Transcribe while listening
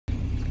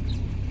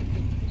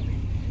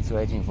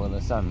waiting for the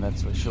sun,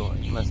 that's for sure.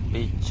 It must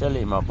be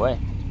chilly, my boy.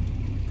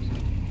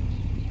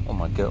 Oh,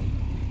 my girl.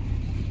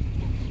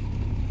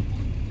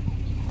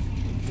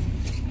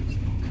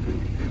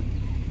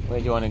 Where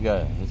do you want to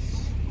go?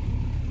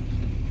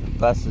 The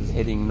bus is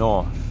heading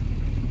north.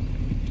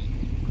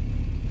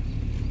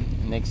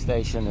 The next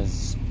station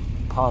is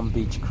Palm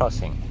Beach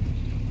Crossing.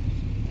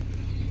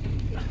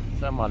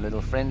 So my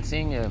little friend,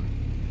 seeing you,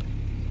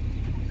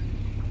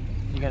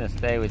 you're going to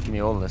stay with me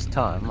all this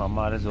time, I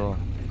might as well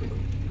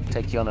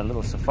take you on a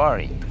little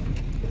safari.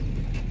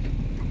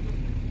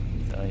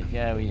 So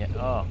here we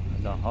are.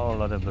 There's a whole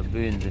lot of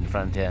baboons in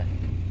front here.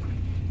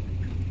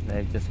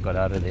 They've just got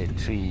out of their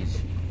trees.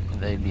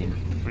 They've been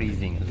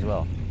freezing as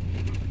well.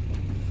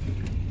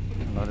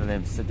 A lot of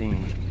them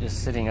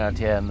just sitting out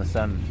here in the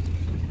sun,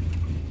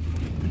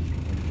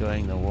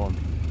 enjoying the warmth.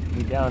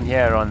 We're down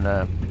here on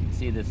the,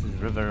 see, this is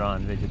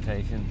riverine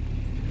vegetation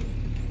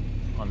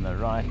on the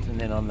right, and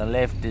then on the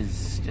left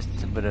is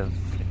just a bit of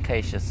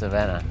acacia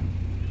savanna.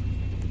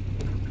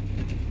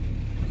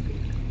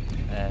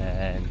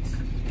 And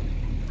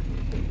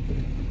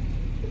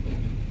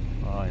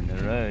in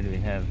the road we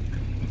have,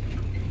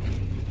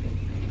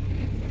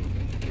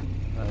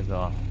 those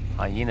are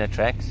hyena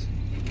tracks.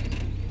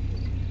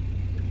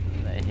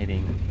 They're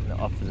heading the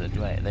opposite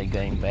way. They're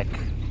going back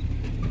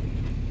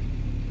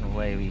the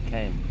way we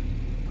came.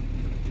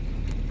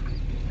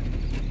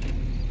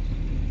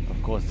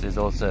 Of course, there's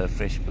also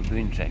fresh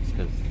baboon tracks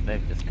because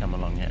they've just come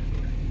along here.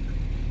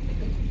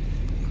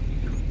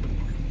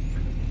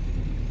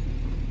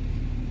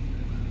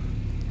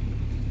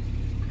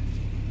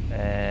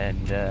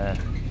 And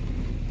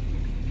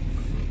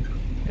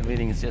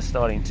everything is just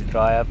starting to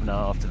dry up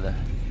now after the,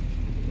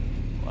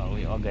 well,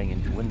 we are going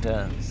into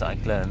winter. The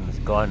cyclone is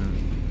gone.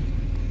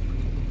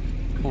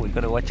 Oh, we've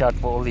got to watch out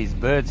for all these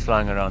birds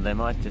flying around. They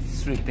might just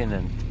swoop in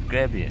and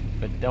grab you.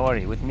 But don't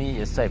worry, with me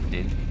you're safe,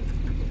 dude.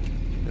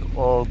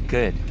 We're all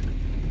good.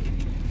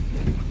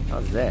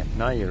 How's that?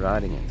 Now you're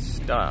riding in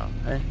style,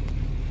 eh?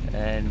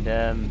 And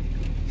there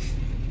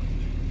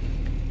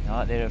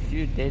are a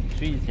few dead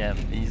trees here.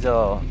 These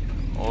are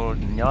old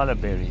nyala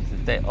berries.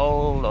 They're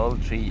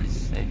old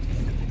trees. They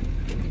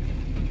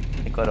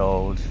got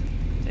old.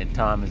 Their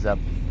time is up.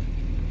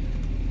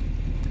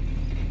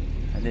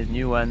 And there's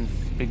new ones,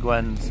 big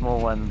ones, small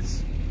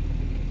ones,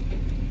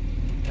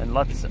 and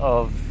lots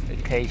of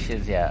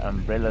acacias here,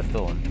 umbrella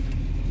thorns.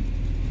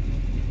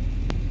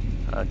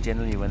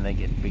 Generally when they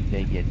get big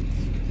they get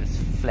this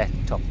flat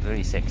top,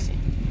 very sexy.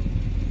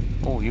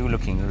 Oh, you're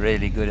looking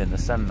really good in the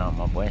sun now,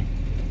 my boy.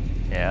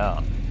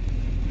 Yeah,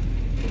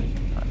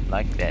 I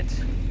like that.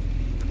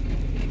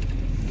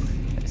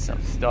 There's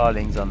some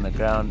starlings on the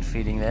ground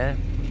feeding there.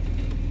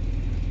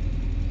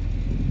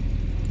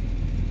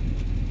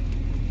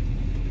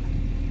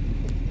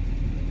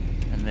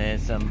 And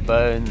there's some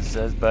bones.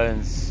 Those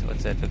bones,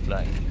 what's that look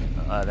like?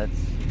 Oh, they're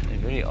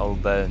very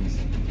old bones.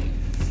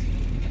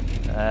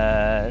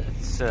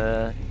 It's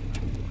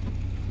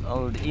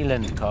old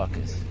eland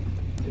carcass.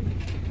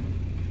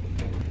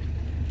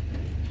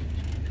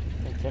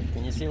 Hey Jeff,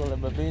 can you see all the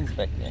baboons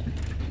back there?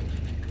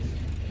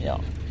 Yeah.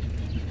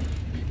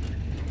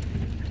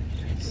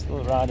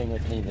 Still riding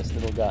with me, this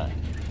little guy.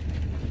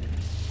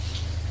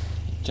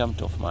 He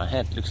jumped off my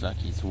hat, looks like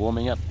he's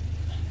warming up.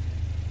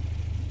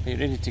 Are you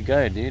ready to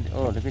go, dude?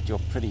 Oh, look at your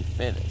pretty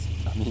feathers.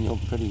 I mean your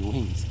pretty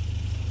wings.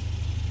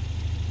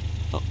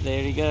 Oh,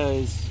 there he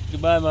goes.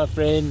 Goodbye, my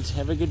friend.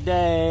 Have a good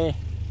day.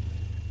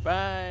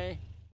 Bye.